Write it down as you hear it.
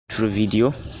through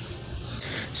video.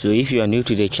 So if you are new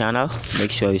to the channel,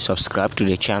 make sure you subscribe to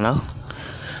the channel.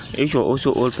 If you're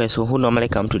also old person who normally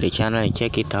come to the channel and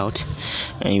check it out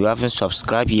and you haven't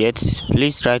subscribed yet,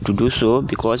 please try to do so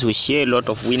because we share a lot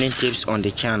of winning tips on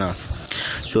the channel.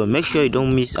 So make sure you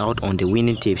don't miss out on the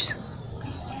winning tips.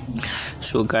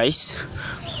 So guys,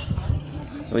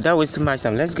 without wasting much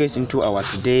time, let's get into our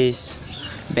today's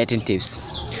betting tips.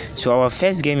 So our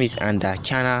first game is under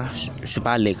China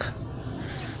Super League.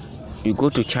 You go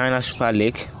to China Super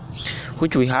League,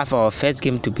 which we have our first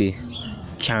game to be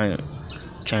Chang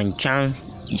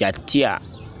Yatia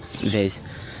vs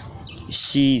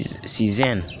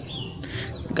Shenzhen.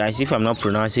 Guys, if I'm not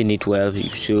pronouncing it well,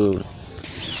 so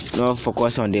not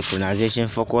focus on the pronunciation,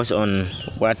 focus on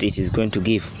what it is going to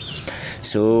give.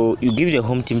 So you give the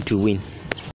home team to win.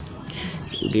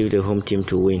 You give the home team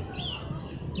to win.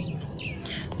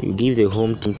 You give the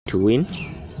home team to win.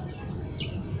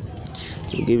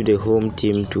 You give the home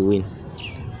team to win.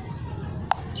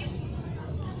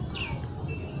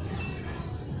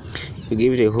 You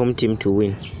give the home team to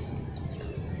win.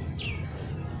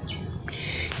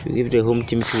 You give the home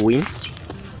team to win.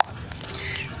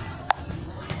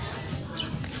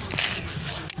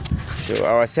 So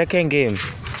our second game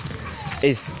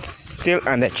is still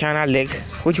under China League,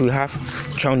 which we have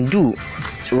Chengdu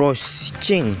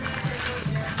Rosheng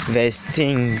vs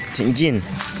Tianjin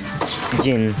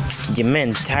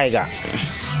Jimen Tiger.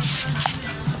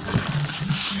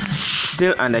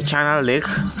 Still under China League.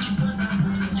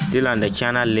 Still under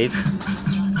China League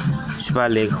Super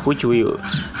League, which we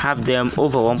have them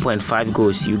over 1.5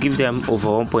 goals. You give them over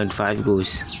 1.5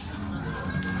 goals.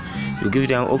 You give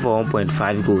them over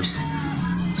 1.5 goals.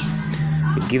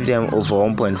 You give them over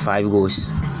 1.5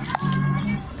 goals.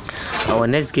 Our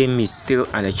next game is still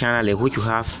under China League, which we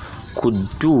have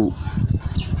Kudu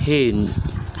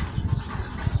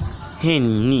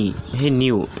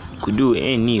Kudu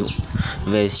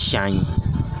vs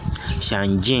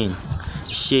Shangjin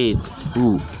Shade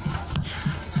Wu.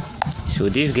 So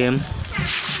this game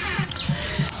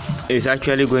is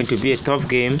actually going to be a tough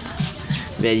game,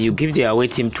 that you give the away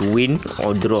team to win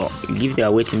or draw. You give the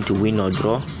away team to win or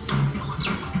draw.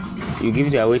 You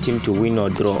give the away team to win or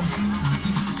draw.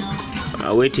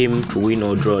 Away team to win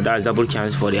or draw. That's double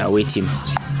chance for the away team.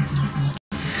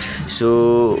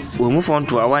 So we'll move on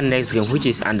to our next game, which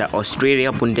is under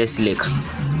Australia Bundesliga.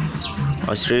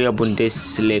 Australia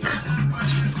Bundesliga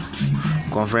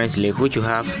Conference League, which you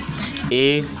have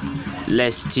a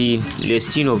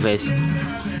Lestino vs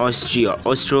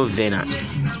Austro Vienna.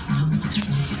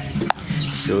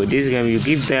 So this game you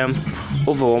give them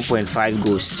over 1.5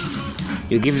 goals.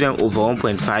 You give them over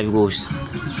 1.5 goals.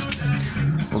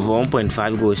 Over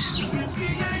 1.5 goals.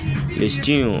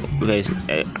 Lestino vs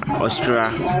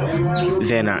Austria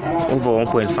Vienna, over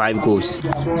 1.5 goals.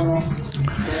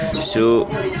 So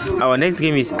our next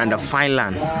game is under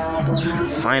Finland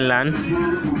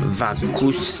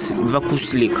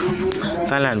Vakus League.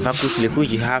 Finland Vakus League,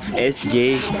 which you have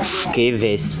SJK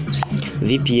vs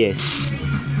VPS,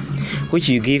 which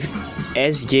you give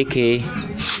SJK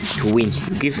to win.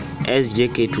 You give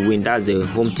SJK to win. That's the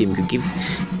home team. You give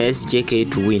SJK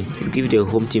to win. You give the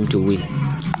home team to win.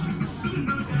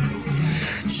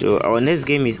 So our next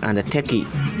game is under Turkey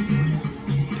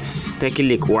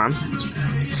League 1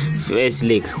 first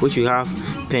league, which we have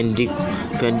Pendikspor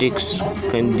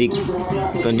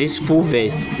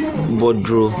vs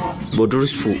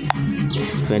Bodrespor.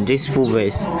 Pendikspor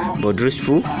vs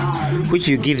Bodrespor, which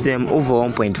you give them over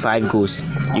 1.5 goals.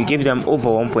 You give them over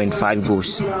 1.5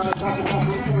 goals.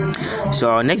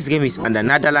 So our next game is under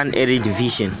Netherlands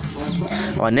Eredivisie.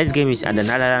 Our next game is under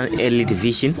Netherlands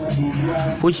Eredivisie,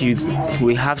 which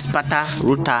we have Sparta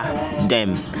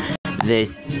Rotterdam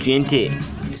vs 20.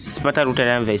 Sparta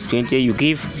Rotterdam vs 20. You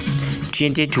give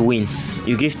 20 to win.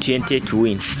 You give 20 to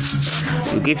win.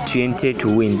 You give 20 to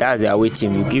win. That's the away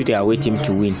team. You give the away team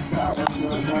to win.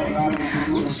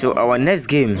 So our next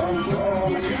game,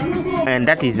 and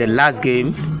that is the last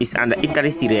game, is under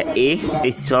Italy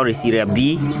Serie Serie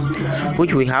B,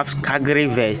 which we have Cagliari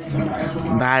vs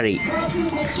Bari.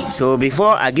 So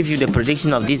before I give you the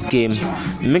prediction of this game,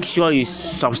 make sure you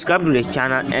subscribe to the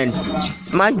channel and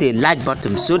smash the like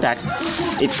button so that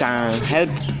it can help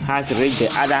us reach the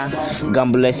other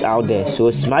gamblers out there.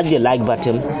 So smash the like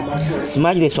button,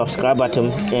 smash the subscribe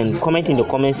button, and comment in the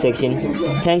comment section.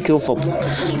 Thank you for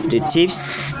the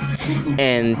tips,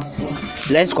 and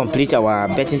let's complete our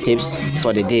betting tips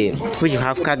for the day, which you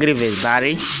have Cagliari vs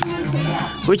Bari,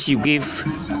 which you give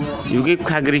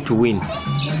Cagliari to win.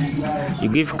 You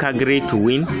give Cagliari to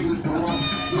win.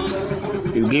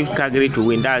 You give Cagliari to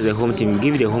win. That's the home team. You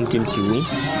give the home team to win.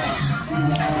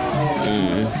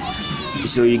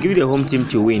 So you give the home team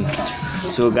to win.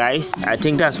 So guys, I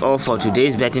think that's all for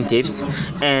today's betting tips,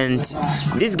 and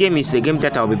this game is the game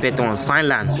that I'll be betting on.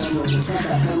 Finland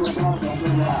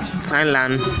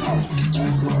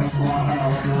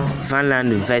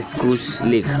versus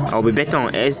League. I'll be betting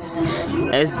on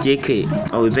SJK.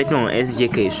 I'll be betting on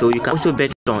SJK. So you can also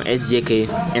bet on SJK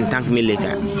and thank me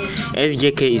later.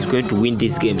 SJK is going to win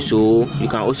this game, so you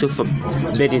can also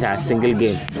bet it as single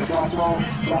game.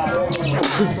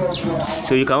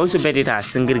 So you can also bet it as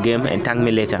single game and thank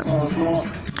me later.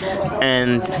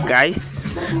 And guys,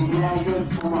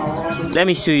 let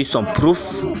me show you some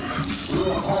proof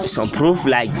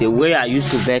like the way I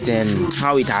used to bet and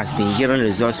how it has been giving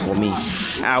results for me.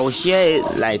 I will share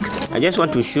it, like I just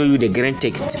want to show you the green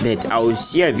ticket bet. I will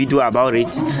share a video about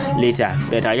it later,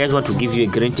 but I just want to give you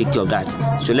a green ticket of that.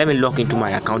 So let me log into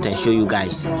my account and show you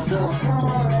guys.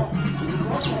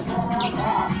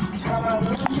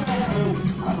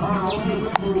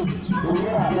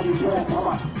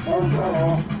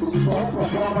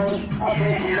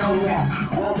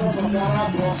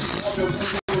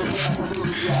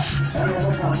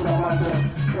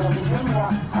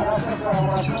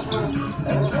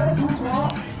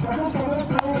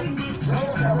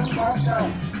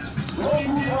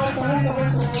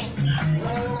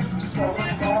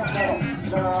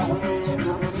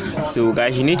 So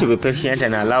guys, you need to be patient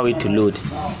and allow it to load.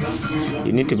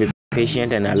 You need to be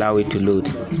patient and allow it to load.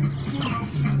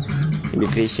 Be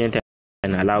patient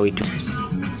and allow it to.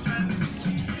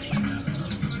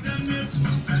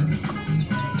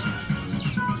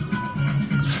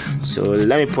 So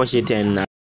let me push it and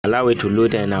allow it to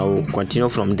load, and I will continue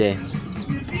from there.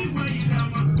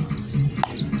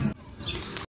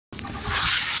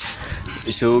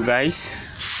 So guys,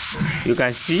 you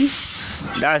can see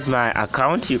that's my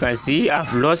account. You can see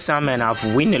I've lost some and I've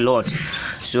won a lot.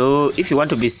 So if you want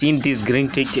to be seeing this green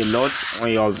tick a lot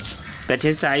on your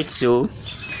betting site, so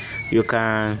you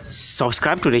can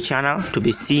subscribe to the channel to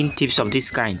be seeing tips of this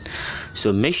kind.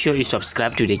 So make sure you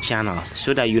subscribe to the channel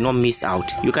so that you don't miss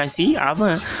out. You can see I've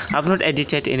not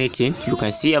edited anything. You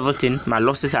can see everything. My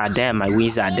losses are there, my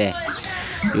wins are there.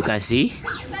 You can see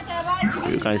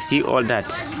all that.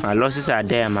 My losses are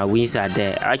there, my wins are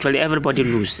there. Actually everybody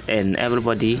lose and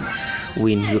everybody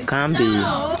win. You can't be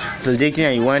predicting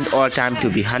and you want all time to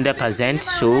be 100%.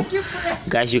 So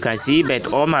guys, you can see,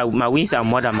 but all my wins are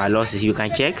more than my losses. You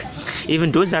can check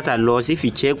even those that are lost. If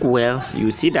you check well, you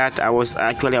see that I was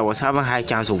having high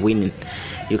chance of winning.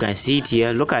 You can see it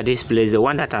here. Look at this place, the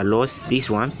one that I lost, this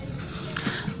one,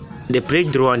 the play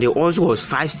draw, and the odds was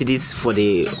 5 cities for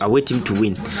the away team to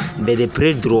win, but the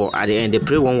play draw at the end, the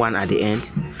play 1-1 at the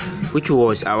end, which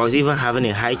was I was even having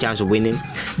a high chance of winning.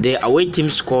 The away team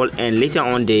scored and later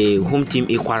on the home team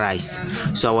equalized,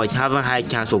 so I was having high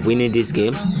chance of winning this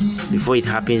game before it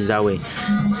happens that way.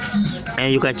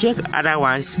 And you can check other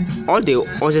ones, all the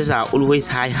odds are always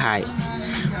high.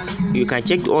 You can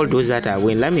check all those that I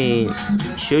win. Let me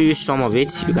show you some of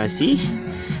it. You can see,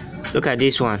 look at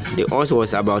this one. The odds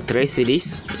was about 3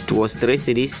 cities. It was 3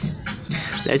 cities.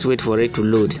 Let's wait for it to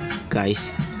load,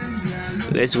 guys.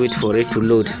 Let's wait for it to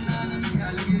load.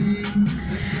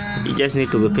 You just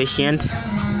need to be patient.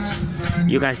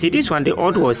 You can see this one, the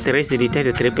odd was 3 cities,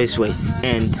 33 pesos,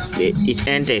 and it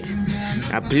entered.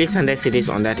 I placed 100 cities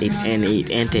on that, it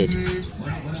entered.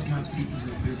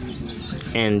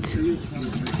 And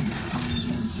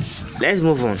let's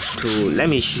move on to, let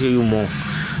me show you more.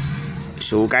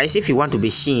 So guys, if you want to be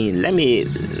seeing, let me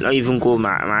not even go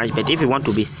much, but if you want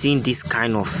to be seeing this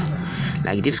kind of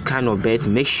bet,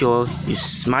 make sure you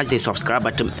smash the subscribe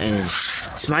button and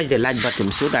smash the like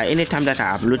button so that anytime that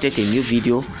I uploaded a new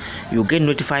video, you get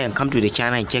notified and come to the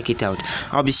channel and check it out.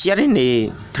 I'll be sharing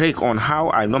a trick on how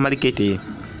I normally get a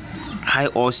high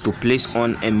odds to place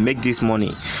on and make this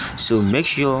money. So make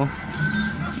sure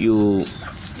you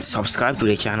subscribe to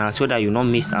the channel so that you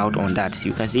don't miss out on that.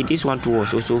 You can see this one too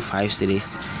was also 5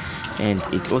 cities and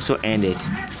it also ended.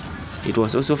 It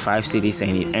was also 5 cities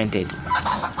and it ended.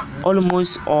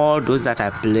 Almost all those that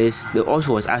I placed, the odds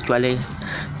was actually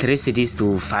 3 cities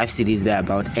to 5 cities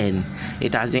thereabout, and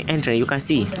it has been entering. You can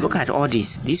see, look at all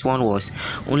this. This one was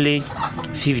only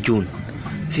 5th June.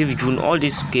 5th June, all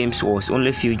these games was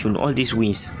only 5th June. All these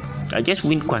wins, I just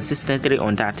win consistently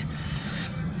on that.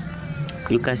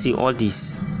 You can see all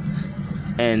this.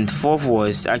 And 4th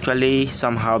was actually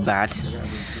somehow bad.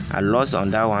 I lost on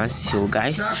that one. So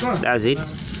guys, that's it.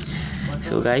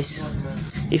 So guys,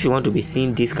 if you want to be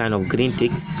seeing this kind of green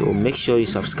ticks, so make sure you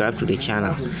subscribe to the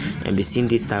channel and be seeing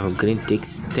this type of green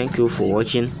ticks. Thank you for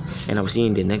watching, and I'll see you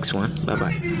in the next one. Bye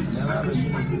bye.